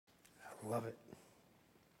love it.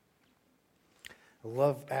 I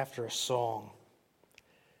love after a song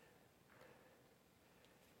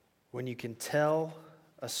when you can tell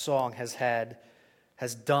a song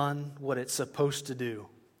has done what it's supposed to do,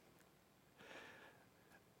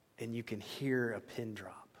 and you can hear a pin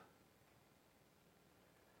drop.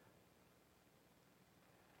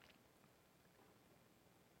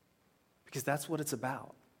 Because that's what it's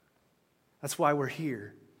about. That's why we're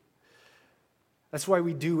here. That's why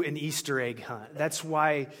we do an Easter egg hunt. That's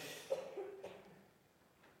why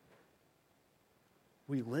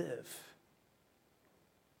we live.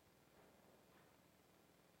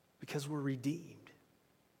 Because we're redeemed.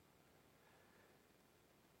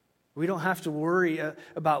 We don't have to worry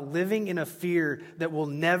about living in a fear that will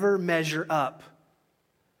never measure up.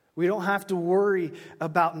 We don't have to worry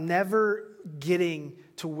about never getting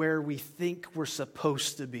to where we think we're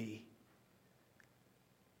supposed to be.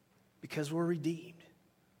 Because we're redeemed.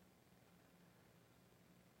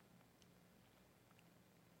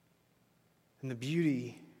 And the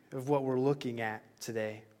beauty of what we're looking at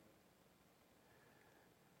today,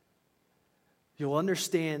 you'll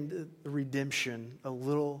understand the redemption a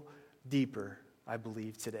little deeper, I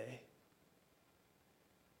believe, today.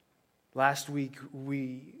 Last week,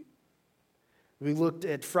 we looked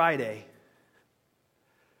at Friday,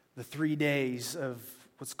 the 3 days of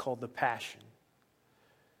what's called the Passion.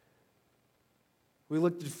 We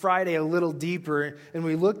looked at Friday a little deeper, and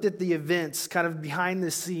we looked at the events kind of behind the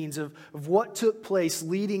scenes of what took place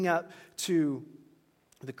leading up to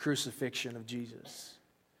the crucifixion of Jesus.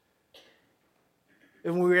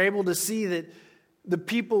 And we were able to see that the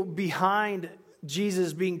people behind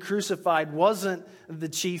Jesus being crucified wasn't the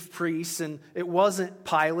chief priests, and it wasn't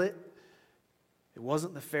Pilate, it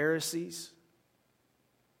wasn't the Pharisees,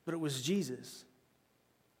 but it was Jesus.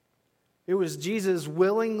 It was Jesus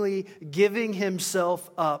willingly giving himself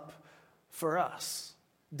up for us,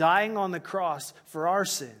 dying on the cross for our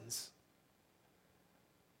sins,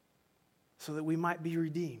 so that we might be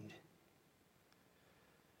redeemed.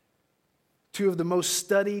 Two of the most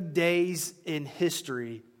studied days in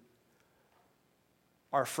history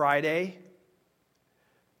are Friday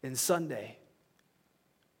and Sunday.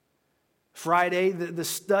 Friday, the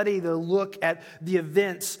study, the look at the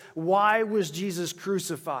events. Why was Jesus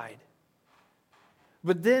crucified?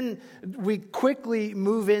 But then we quickly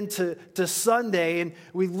move into Sunday, and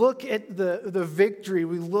we look at the victory.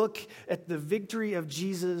 We look at the victory of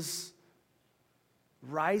Jesus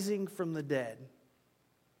rising from the dead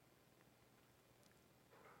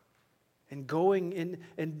and going in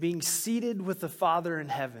and being seated with the Father in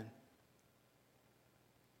heaven,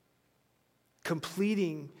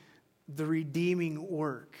 completing the redeeming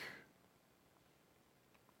work.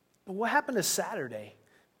 But what happened to Saturday?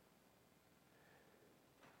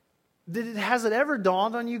 Has it ever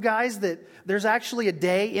dawned on you guys that there's actually a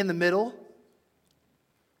day in the middle?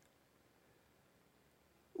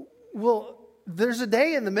 Well, there's a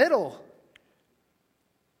day in the middle.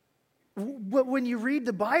 But when you read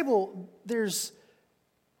the Bible, there's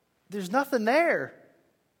nothing there.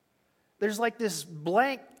 There's like this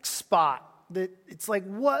blank spot that it's like,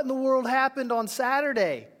 what in the world happened on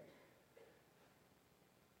Saturday?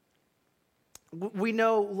 We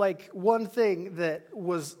know like one thing that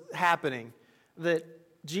was happening, that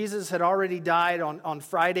Jesus had already died on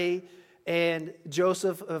Friday, and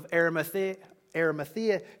Joseph of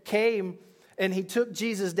Arimathea came and he took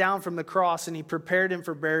Jesus down from the cross and he prepared him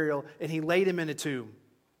for burial and he laid him in a tomb.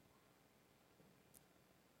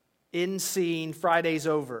 In scene, Friday's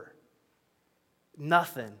over.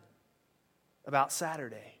 Nothing about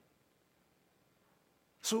Saturday.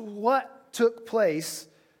 So what took place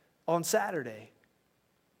on Saturday?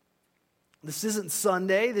 This isn't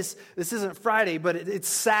Sunday, this isn't Friday, but it's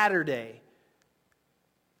Saturday.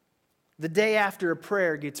 The day after a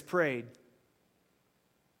prayer gets prayed.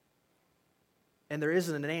 And there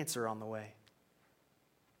isn't an answer on the way.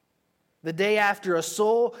 The day after a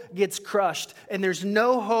soul gets crushed and there's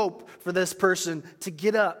no hope for this person to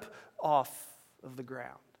get up off of the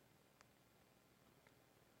ground.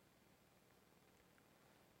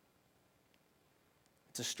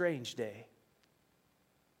 It's a strange day.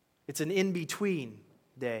 It's an in-between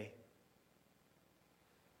day.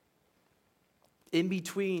 In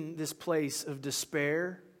between this place of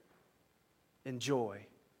despair and joy.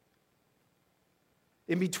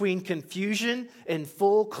 In between confusion and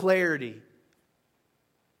full clarity.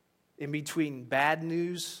 In between bad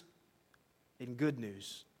news and good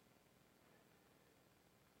news.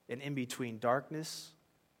 And in between darkness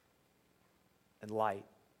and light.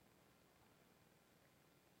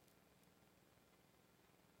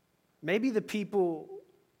 Maybe the people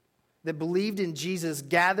that believed in Jesus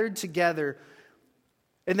gathered together,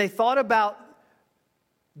 and they thought about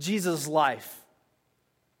Jesus' life.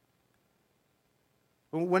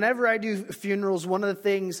 Whenever I do funerals, one of the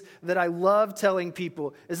things that I love telling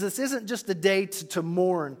people is this isn't just a day to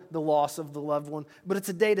mourn the loss of the loved one, but it's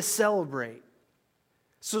a day to celebrate.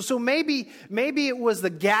 So maybe it was the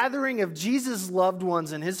gathering of Jesus' loved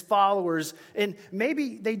ones and his followers, and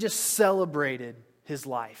maybe they just celebrated his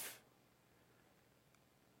life.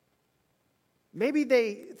 Maybe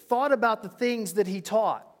they thought about the things that he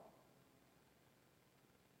taught.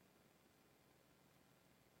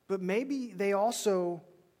 But maybe they also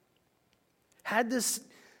had this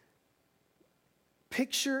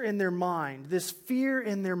picture in their mind, this fear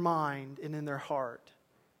in their mind and in their heart,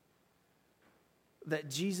 that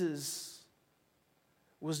Jesus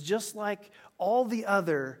was just like all the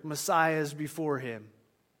other messiahs before him,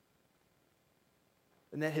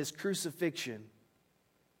 and that his crucifixion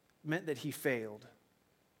meant that he failed.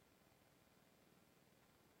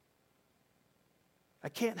 I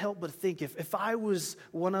can't help but think if I was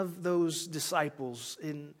one of those disciples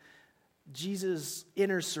in Jesus'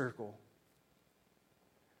 inner circle,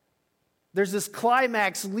 there's this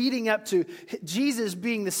climax leading up to Jesus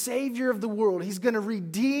being the Savior of the world. He's going to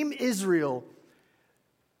redeem Israel,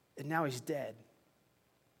 and now he's dead.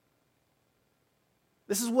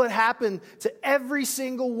 This is what happened to every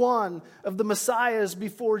single one of the messiahs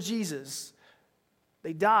before Jesus.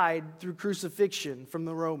 They died through crucifixion from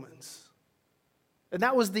the Romans. And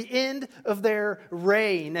that was the end of their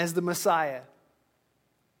reign as the Messiah.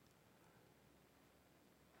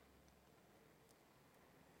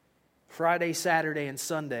 Friday, Saturday, and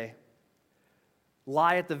Sunday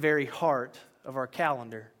lie at the very heart of our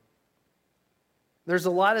calendar. There's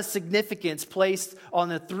a lot of significance placed on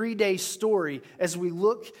the 3-day story as we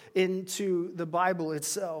look into the Bible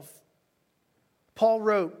itself. Paul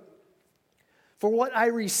wrote, "For what I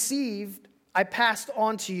received, I passed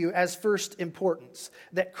on to you as first importance,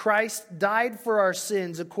 that Christ died for our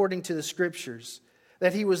sins according to the Scriptures,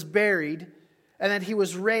 that he was buried, and that he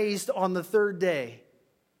was raised on the third day."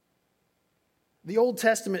 The Old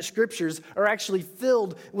Testament Scriptures are actually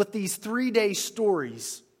filled with these 3-day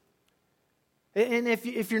stories. And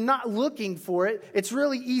if you're not looking for it, it's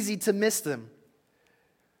really easy to miss them.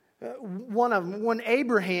 One of them, when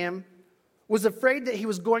Abraham was afraid that he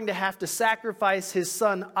was going to have to sacrifice his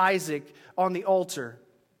son Isaac on the altar.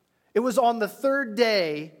 It was on the third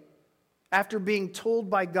day, after being told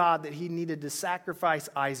by God that he needed to sacrifice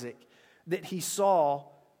Isaac, that he saw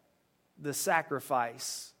the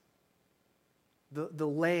sacrifice, the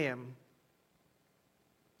lamb,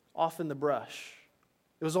 off in the brush.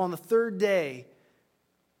 It was on the third day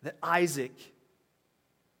that Isaac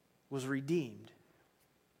was redeemed.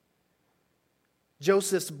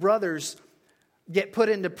 Joseph's brothers get put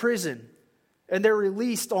into prison, and they're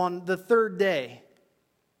released on the third day.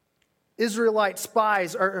 Israelite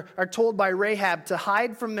spies are told by Rahab to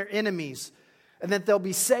hide from their enemies, and that they'll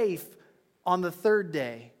be safe on the third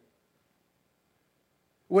day.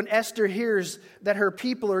 When Esther hears that her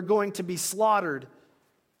people are going to be slaughtered,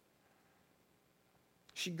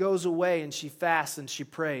 she goes away and she fasts and she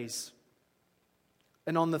prays.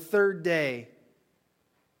 And on the third day,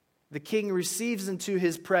 the king receives into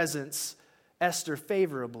his presence Esther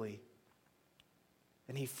favorably,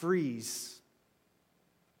 and he frees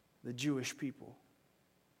the Jewish people.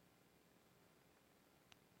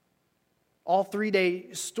 All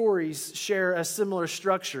 3-day stories share a similar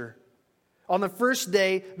structure. On the first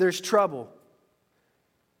day, there's trouble.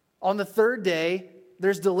 On the third day,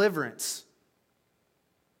 there's deliverance.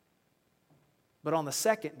 But on the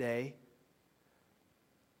second day,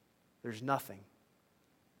 there's nothing.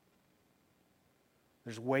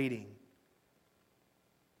 There's waiting.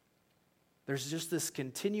 There's just this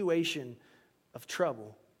continuation of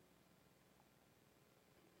trouble.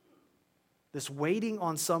 This waiting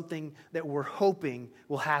on something that we're hoping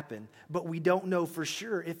will happen, but we don't know for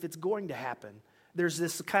sure if it's going to happen. There's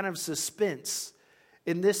this kind of suspense.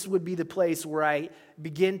 And this would be the place where I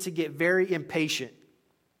begin to get very impatient.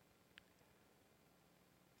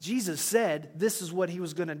 Jesus said this is what he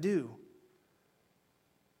was going to do.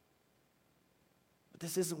 But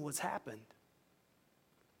this isn't what's happened.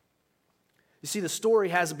 You see, the story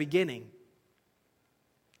has a beginning.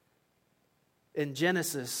 In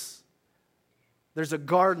Genesis, there's a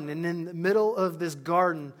garden, and in the middle of this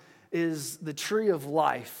garden is the tree of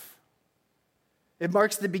life. It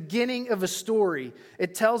marks the beginning of a story.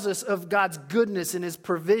 It tells us of God's goodness and his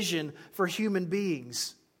provision for human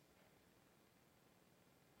beings.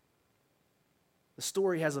 The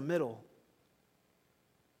story has a middle.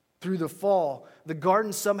 Through the fall, the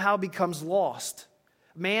garden somehow becomes lost.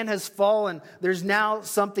 Man has fallen. There's now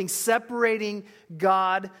something separating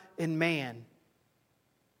God and man.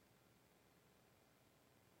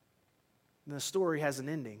 And the story has an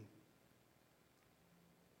ending.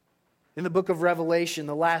 In the book of Revelation,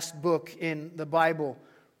 the last book in the Bible,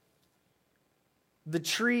 the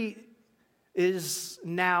tree is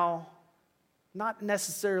now not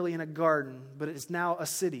necessarily in a garden, but it is now a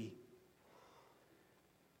city.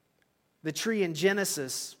 The tree in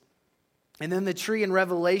Genesis and then the tree in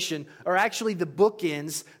Revelation are actually the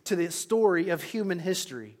bookends to the story of human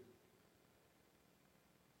history.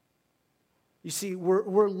 You see,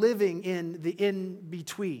 we're living in the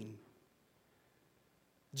in-between.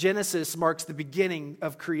 Genesis marks the beginning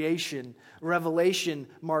of creation. Revelation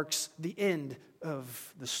marks the end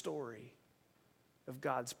of the story of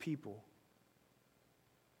God's people.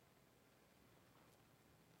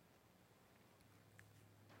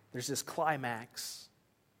 There's this climax,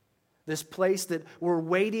 this place that we're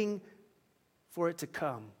waiting for it to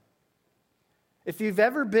come. If you've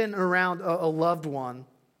ever been around a loved one,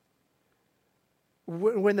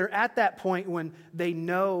 when they're at that point when they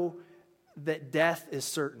know that death is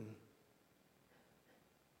certain,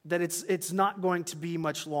 that it's not going to be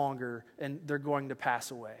much longer and they're going to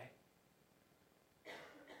pass away.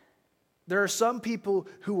 There are some people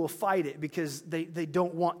who will fight it because they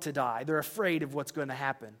don't want to die. They're afraid of what's going to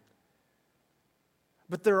happen.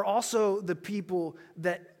 But there are also the people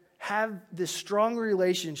that have this strong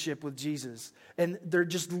relationship with Jesus, and they're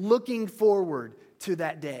just looking forward to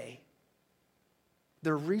that day.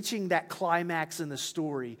 They're reaching that climax in the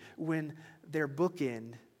story when their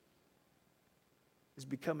bookend is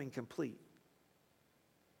becoming complete.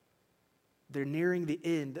 They're nearing the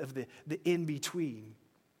end of the in-between.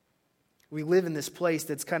 We live in this place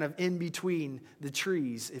that's kind of in between the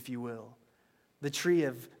trees, if you will. The tree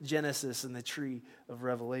of Genesis and the tree of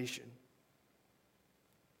Revelation.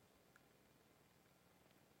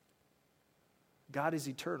 God is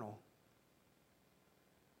eternal.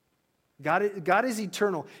 God is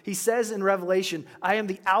eternal. He says in Revelation, I am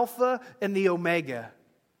the Alpha and the Omega.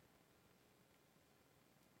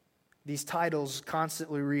 These titles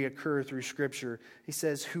constantly reoccur through Scripture. He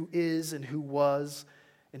says, who is and who was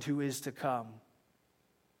and who is to come.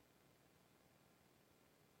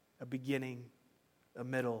 A beginning, a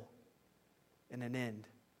middle, and an end.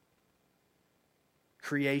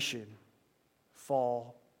 Creation,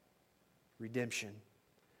 fall, redemption.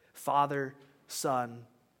 Father, Son,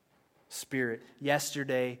 Spirit.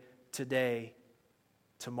 Yesterday, today,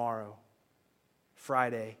 tomorrow.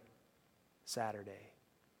 Friday, Saturday,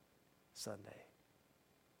 Sunday.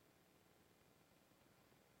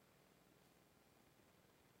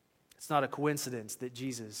 It's not a coincidence that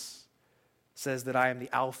Jesus says that I am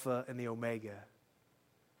the Alpha and the Omega.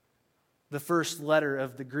 The first letter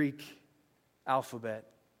of the Greek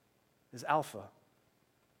alphabet is Alpha.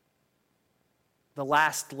 The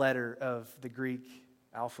last letter of the Greek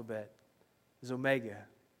alphabet is Omega.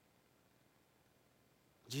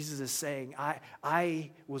 Jesus is saying,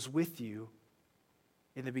 I was with you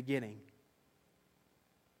in the beginning.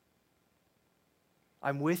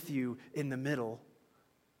 I'm with you in the middle.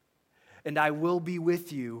 And I will be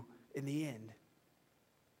with you in the end.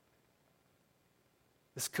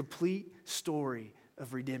 This complete story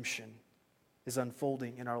of redemption is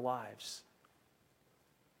unfolding in our lives.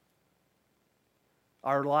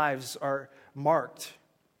 Our lives are marked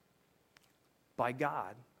by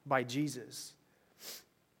God, by Jesus.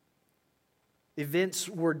 Events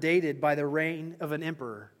were dated by the reign of an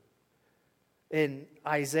emperor. In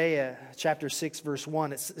Isaiah chapter 6, verse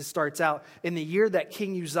 1, it starts out, in the year that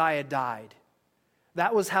King Uzziah died.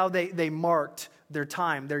 That was how they marked their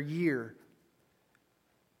time, their year.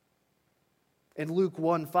 In Luke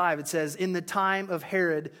 1:5, it says, in the time of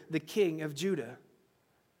Herod, the king of Judah.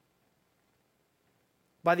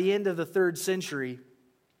 By the end of the 3rd century,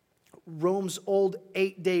 Rome's old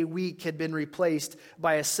 8-day week had been replaced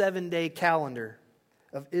by a 7-day calendar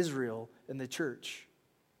of Israel and the church.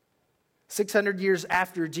 600 years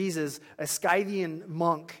after Jesus, a Scythian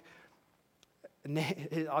monk,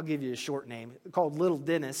 I'll give you a short name, called Little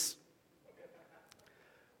Dennis,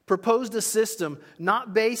 proposed a system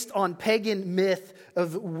not based on pagan myth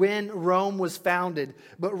of when Rome was founded,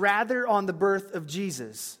 but rather on the birth of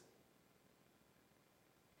Jesus.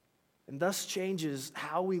 And thus changes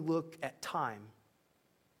how we look at time.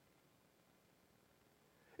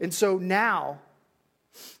 And so now,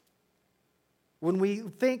 when we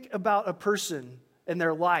think about a person and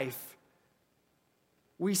their life,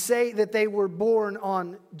 we say that they were born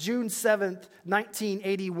on June 7th,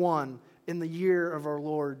 1981, in the year of our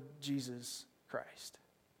Lord Jesus Christ.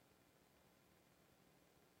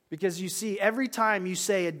 Because you see, every time you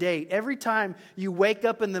say a date, every time you wake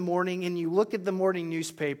up in the morning and you look at the morning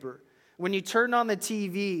newspaper, when you turn on the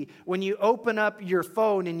TV, when you open up your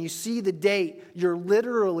phone and you see the date, you're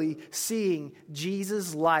literally seeing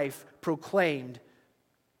Jesus' life proclaimed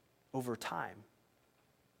over time.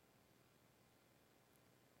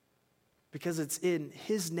 Because it's in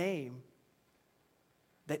His name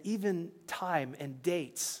that even time and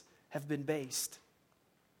dates have been based.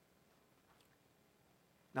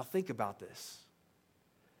 Now think about this.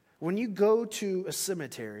 When you go to a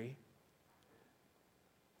cemetery,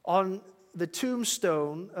 on the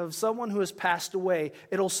tombstone of someone who has passed away,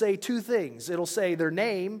 it'll say two things. It'll say their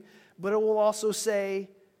name, but it will also say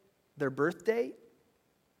their birth date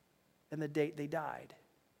and the date they died.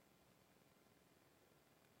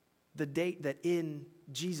 The date that in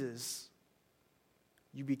Jesus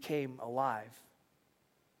you became alive.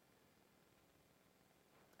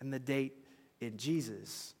 And the date in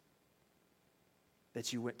Jesus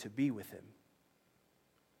that you went to be with Him.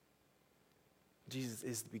 Jesus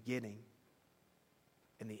is the beginning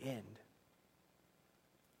and the end.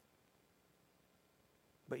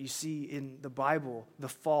 But you see, in the Bible, the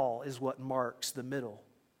fall is what marks the middle.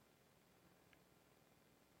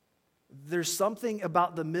 There's something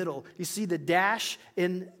about the middle. You see, the dash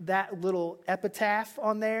in that little epitaph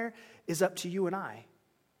on there is up to you and I.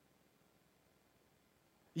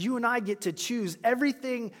 You and I get to choose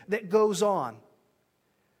everything that goes on.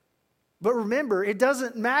 But remember, it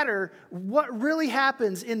doesn't matter what really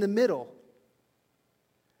happens in the middle.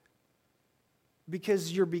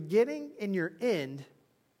 Because your beginning and your end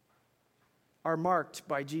are marked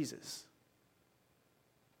by Jesus.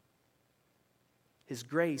 His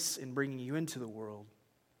grace in bringing you into the world.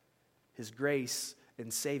 His grace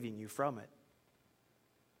in saving you from it.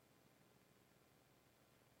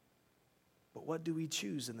 But what do we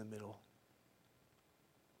choose in the middle?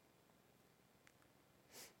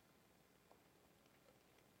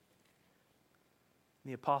 In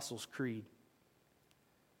the Apostles' Creed,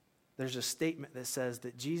 there's a statement that says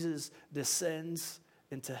that Jesus descends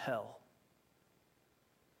into hell.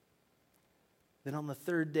 Then on the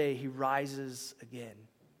third day, He rises again.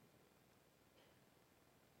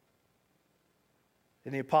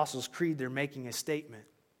 In the Apostles' Creed, they're making a statement.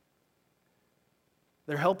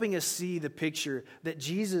 They're helping us see the picture that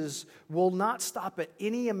Jesus will not stop at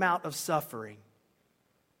any amount of suffering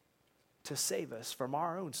to save us from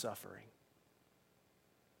our own suffering.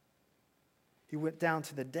 He went down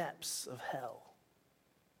to the depths of hell.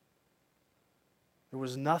 There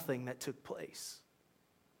was nothing that took place.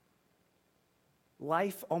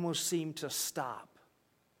 Life almost seemed to stop.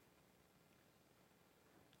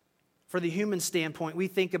 For the human standpoint, we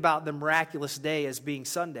think about the miraculous day as being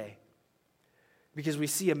Sunday. Because we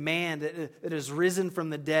see a man that has risen from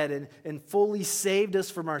the dead and fully saved us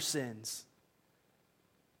from our sins.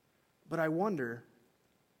 But I wonder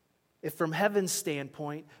if from heaven's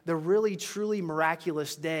standpoint, the really truly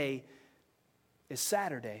miraculous day is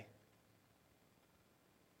Saturday.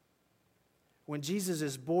 When Jesus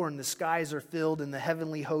is born, the skies are filled and the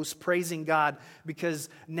heavenly hosts praising God because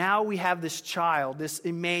now we have this child, this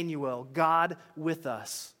Emmanuel, God with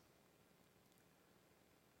us.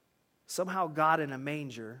 Somehow God in a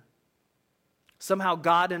manger, somehow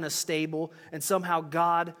God in a stable, and somehow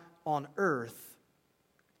God on earth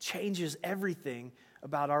changes everything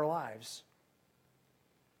about our lives.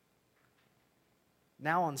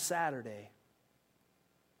 Now on Saturday,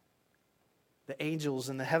 the angels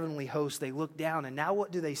and the heavenly hosts, they look down, and now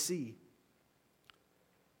what do they see?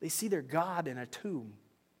 They see their God in a tomb.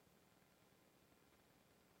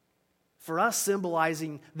 For us,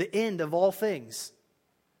 symbolizing the end of all things.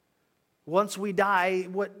 Once we die,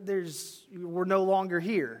 we're no longer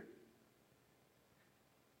here.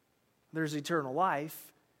 There's eternal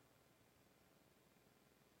life.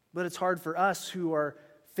 But it's hard for us who are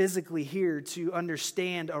physically here to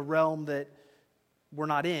understand a realm that we're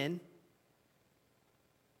not in.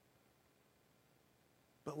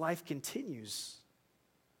 But life continues.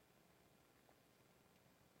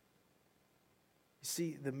 You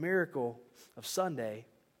see, the miracle of Sunday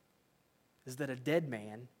is that a dead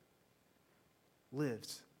man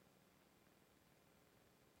lives.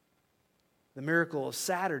 The miracle of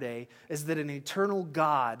Saturday is that an eternal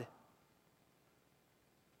God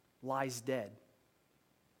lies dead.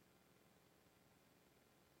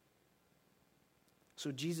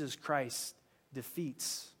 So Jesus Christ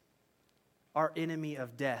defeats our enemy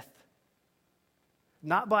of death,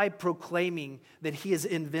 not by proclaiming that He is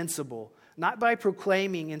invincible, not by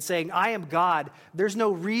proclaiming and saying, I am God, there's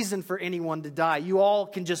no reason for anyone to die, you all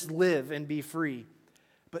can just live and be free.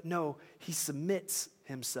 But no, He submits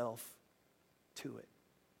Himself to it.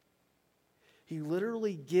 He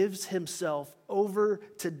literally gives himself over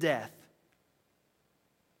to death.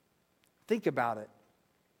 Think about it.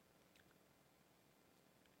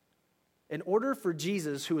 In order for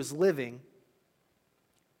Jesus, who is living,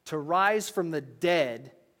 to rise from the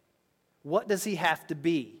dead, what does he have to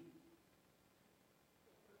be?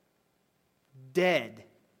 Dead.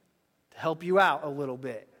 To help you out a little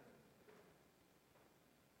bit.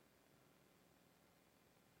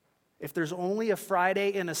 If there's only a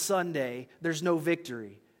Friday and a Sunday, there's no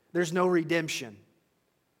victory. There's no redemption.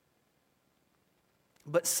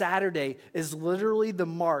 But Saturday is literally the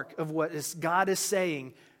mark of what God is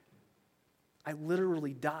saying. I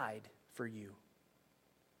literally died for you.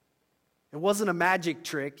 It wasn't a magic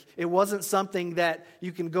trick. It wasn't something that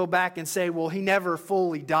you can go back and say, well, he never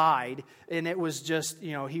fully died, and it was just,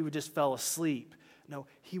 he just fell asleep. No,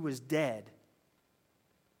 he was dead.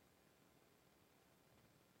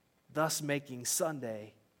 Thus making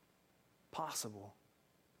Sunday possible.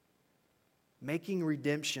 Making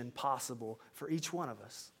redemption possible for each one of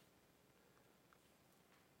us.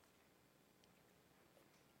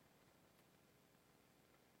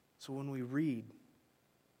 So when we read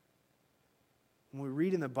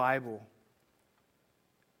in the Bible,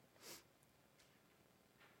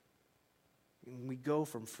 and we go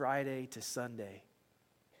from Friday to Sunday,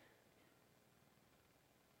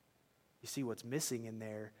 you see what's missing in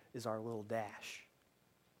there is our little dash.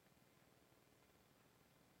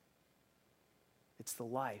 It's the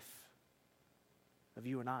life of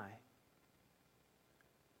you and I.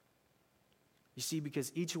 You see,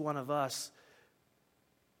 because each one of us,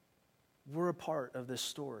 we're a part of this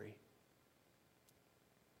story.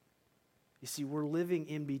 You see, we're living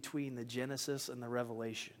in between the Genesis and the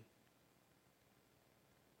Revelation.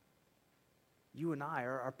 You and I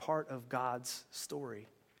are part of God's story.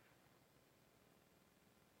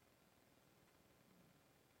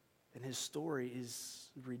 And his story is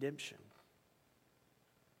redemption.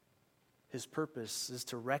 His purpose is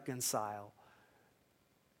to reconcile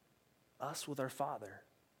us with our Father.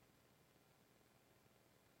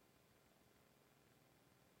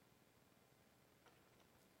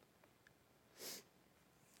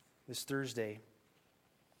 This Thursday,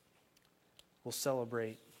 we'll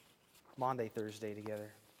celebrate Maundy Thursday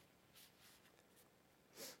together.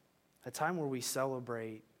 A time where we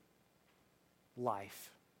celebrate life.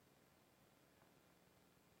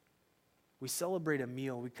 We celebrate a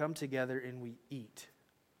meal. We come together and we eat.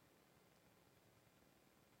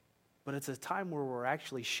 But it's a time where we're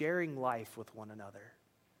actually sharing life with one another.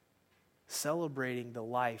 Celebrating the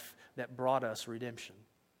life that brought us redemption.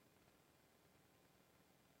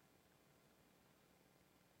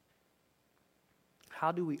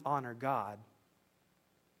 How do we honor God?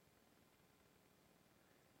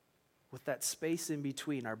 With that space in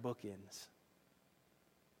between our bookends.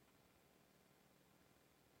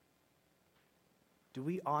 Do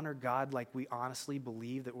we honor God like we honestly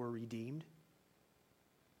believe that we're redeemed?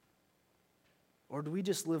 Or do we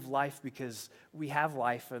just live life because we have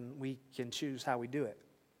life and we can choose how we do it?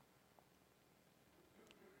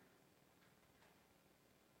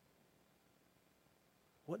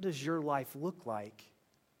 What does your life look like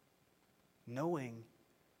knowing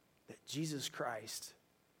that Jesus Christ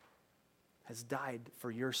has died for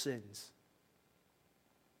your sins?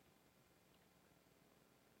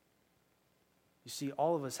 You see,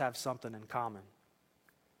 all of us have something in common.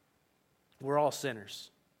 We're all sinners.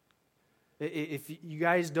 If you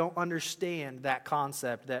guys don't understand that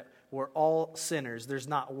concept that we're all sinners, there's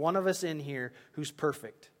not one of us in here who's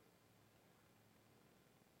perfect.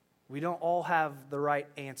 We don't all have the right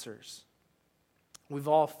answers. We've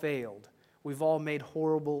all failed. We've all made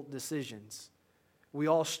horrible decisions. We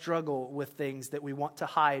all struggle with things that we want to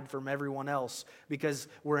hide from everyone else because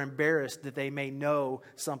we're embarrassed that they may know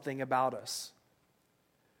something about us.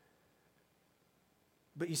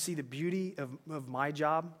 But you see, the beauty of my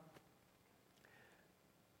job,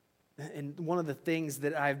 and one of the things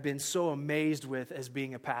that I've been so amazed with as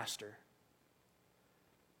being a pastor,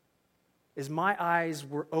 is my eyes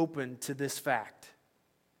were open to this fact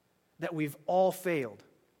that we've all failed.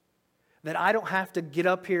 That I don't have to get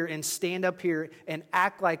up here and stand up here and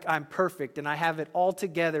act like I'm perfect and I have it all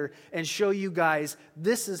together and show you guys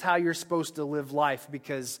this is how you're supposed to live life,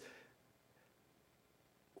 because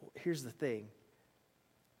here's the thing.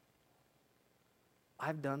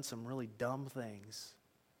 I've done some really dumb things.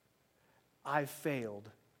 I've failed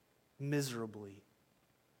miserably.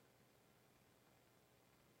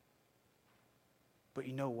 But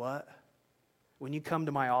you know what? When you come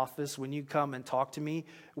to my office, when you come and talk to me,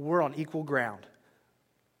 we're on equal ground.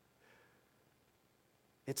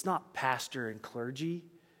 It's not pastor and clergy.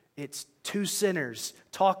 It's two sinners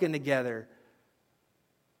talking together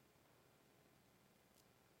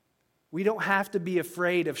We don't have to be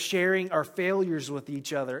afraid of sharing our failures with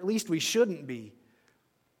each other. At least we shouldn't be.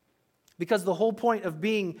 Because the whole point of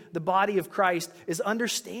being the body of Christ is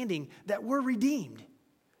understanding that we're redeemed.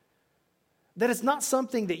 That it's not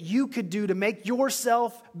something that you could do to make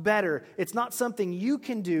yourself better. It's not something you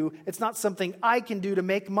can do. It's not something I can do to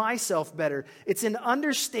make myself better. It's an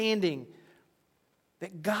understanding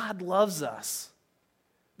that God loves us.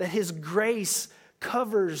 That His grace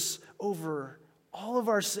covers over all of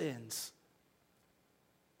our sins.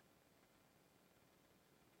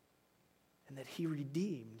 And that He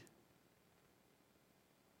redeemed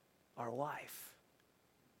our life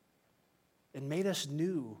and made us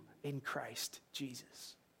new in Christ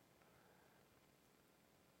Jesus.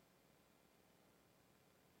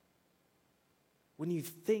 When you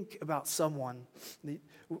think about someone,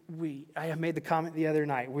 I have made the comment the other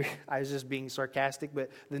night. I was just being sarcastic,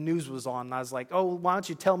 but the news was on, and I was like, "Oh, why don't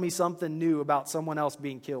you tell me something new about someone else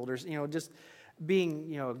being killed?" Or just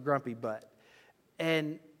being a grumpy butt.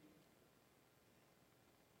 And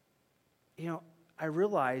I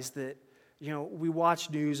realized that we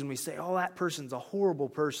watch news and we say, "Oh, that person's a horrible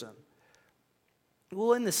person."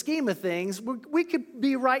 Well, in the scheme of things, we could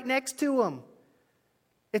be right next to them.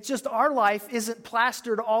 It's just our life isn't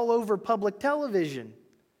plastered all over public television.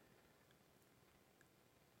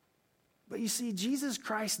 But you see, Jesus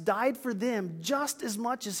Christ died for them just as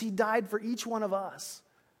much as He died for each one of us.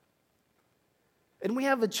 And we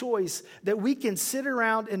have a choice that we can sit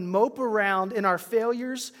around and mope around in our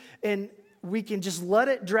failures, and we can just let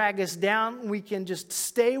it drag us down. We can just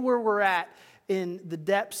stay where we're at in the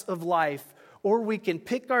depths of life. Or we can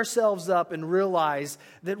pick ourselves up and realize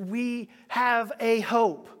that we have a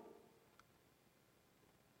hope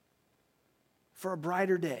for a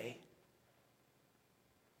brighter day.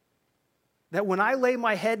 That when I lay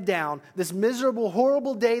my head down, this miserable,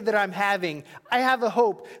 horrible day that I'm having, I have a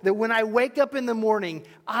hope that when I wake up in the morning,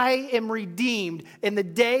 I am redeemed and the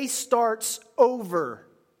day starts over.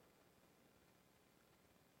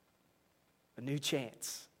 A new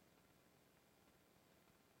chance.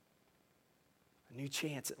 A new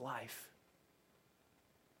chance at life.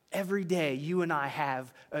 Every day, you and I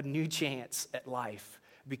have a new chance at life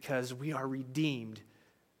because we are redeemed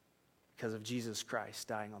because of Jesus Christ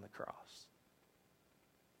dying on the cross.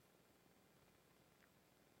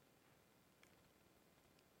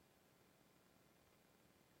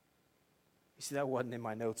 You see, that wasn't in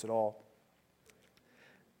my notes at all.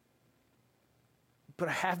 But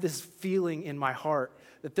I have this feeling in my heart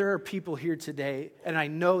that there are people here today, and I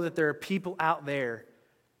know that there are people out there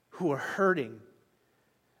who are hurting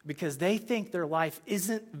because they think their life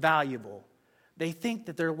isn't valuable. They think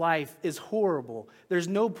that their life is horrible. There's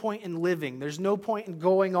no point in living. There's no point in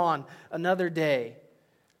going on another day.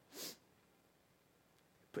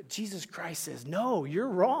 But Jesus Christ says, "No, you're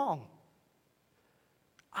wrong.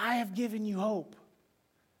 I have given you hope.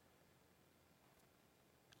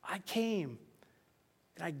 I came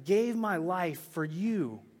and I gave my life for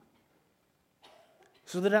you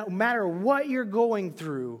so that no matter what you're going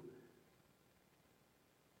through,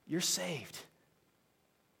 you're saved.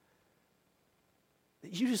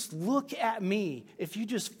 That you just look at me. If you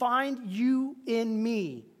just find you in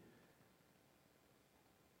me,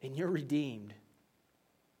 and you're redeemed."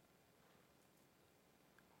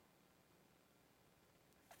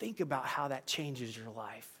 Think about how that changes your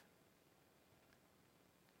life.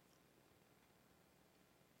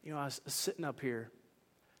 I was sitting up here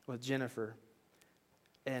with Jennifer,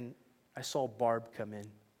 and I saw Barb come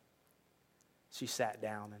in. She sat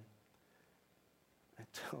down, and I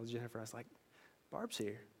told Jennifer, I was like, "Barb's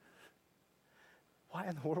here. Why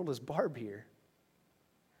in the world is Barb here?"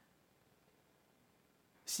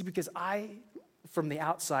 See, because I, from the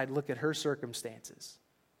outside, look at her circumstances.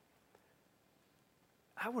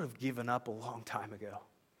 I would have given up a long time ago.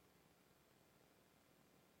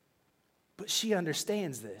 But she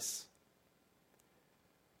understands this.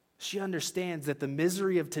 She understands that the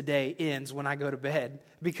misery of today ends when I go to bed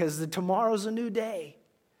because tomorrow's a new day,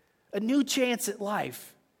 a new chance at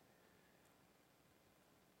life.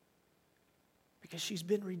 Because she's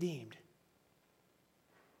been redeemed.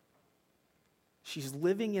 She's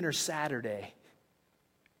living in her Saturday,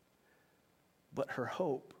 but her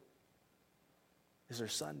hope is her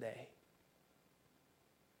Sunday.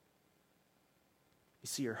 You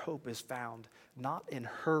see, her hope is found not in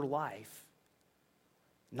her life,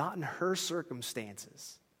 not in her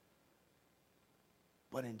circumstances,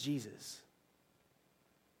 but in Jesus.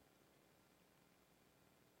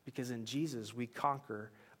 Because in Jesus, we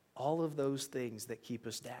conquer all of those things that keep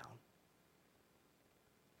us down.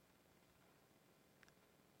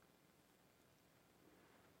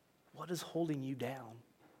 What is holding you down?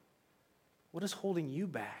 What is holding you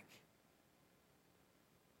back?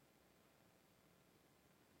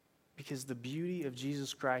 Because the beauty of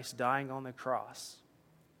Jesus Christ dying on the cross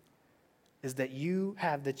is that you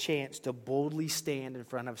have the chance to boldly stand in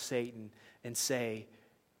front of Satan and say,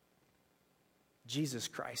 Jesus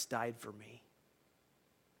Christ died for me.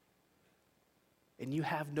 And you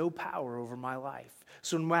have no power over my life.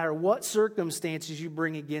 So no matter what circumstances you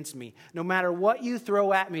bring against me, no matter what you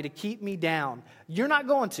throw at me to keep me down, you're not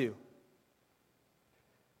going to.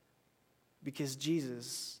 Because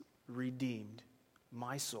Jesus redeemed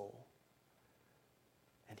my soul.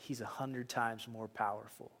 And he's 100 times more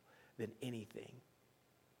powerful than anything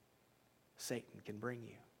Satan can bring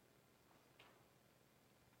you.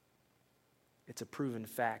 It's a proven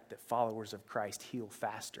fact that followers of Christ heal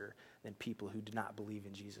faster than people who do not believe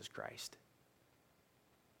in Jesus Christ.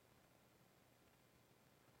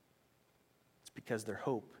 It's because their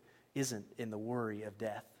hope isn't in the worry of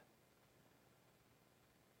death.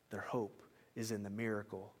 Their hope is in the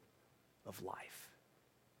miracle of life.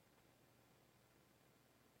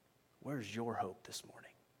 Where's your hope this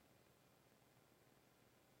morning?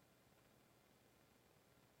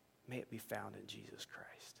 May it be found in Jesus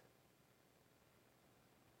Christ.